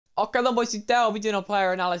Okay then, boys, today I'll be doing a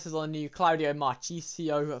player analysis on the new Claudio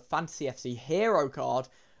Marchisio Fantasy FC hero card.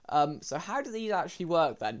 So how do these actually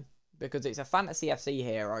work then? Because it's a Fantasy FC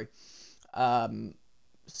hero.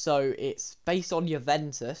 So it's based on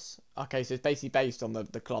Juventus. Okay, so it's basically based on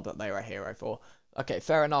the club that they were a hero for. Okay,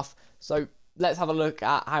 fair enough. So let's have a look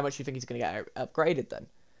at how much you think he's going to get upgraded then.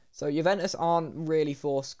 So Juventus aren't really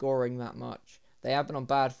for scoring that much. They have been on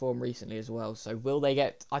bad form recently as well. So will they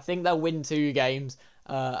get... I think they'll win 2 games.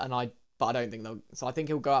 But I don't think they'll... So I think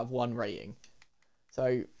he'll go up 1 rating.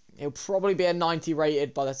 So he'll probably be a 90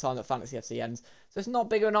 rated by the time that Fantasy FC ends. So it's not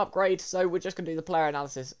big of an upgrade. So we're just going to do the player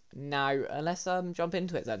analysis now. Let's jump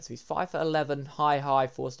into it then. So he's 5'11", high,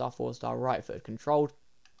 4-star, right-footed, controlled.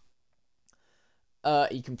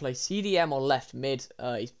 He can play CDM or left mid.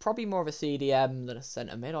 He's probably more of a CDM than a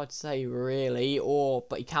centre mid, I'd say, really.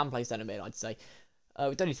 But he can play centre mid, I'd say.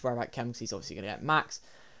 We don't need to worry about Chem because he's obviously going to get max.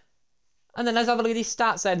 And then let's have a look at these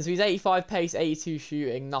stats then. So he's 85 pace, 82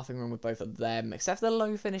 shooting. Nothing wrong with both of them. Except for the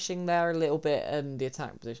low finishing there a little bit. And the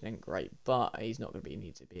attack position ain't great. But he's not going to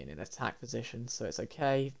need to be in an attack position. So it's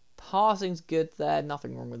okay. Passing's good there.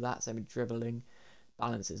 Nothing wrong with that. Same with dribbling.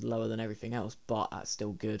 Balance is lower than everything else. But that's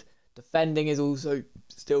still good. Defending is also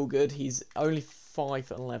still good. He's only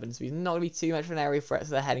 5'11", so he's not going to be too much of an area threat,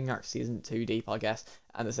 so the heading actually isn't too deep, I guess.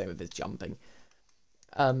 And the same with his jumping.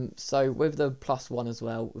 So with the +1 as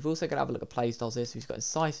well, we've also got to have a look at playstyles here. So he's got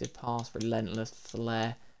incisive pass, relentless,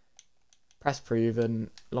 flair, press proven,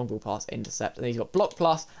 long ball pass, intercept, and then he's got block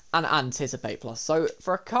plus and anticipate plus. So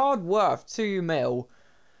for a card worth 2 mil,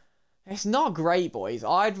 it's not great, boys.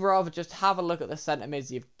 I'd rather just have a look at the centre mids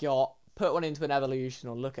you've got, put one into an evolution,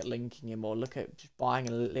 or look at linking him, or look at just buying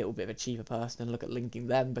a little bit of a cheaper person and look at linking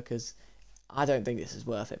them, because I don't think this is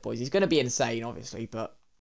worth it, boys. He's going to be insane, obviously, but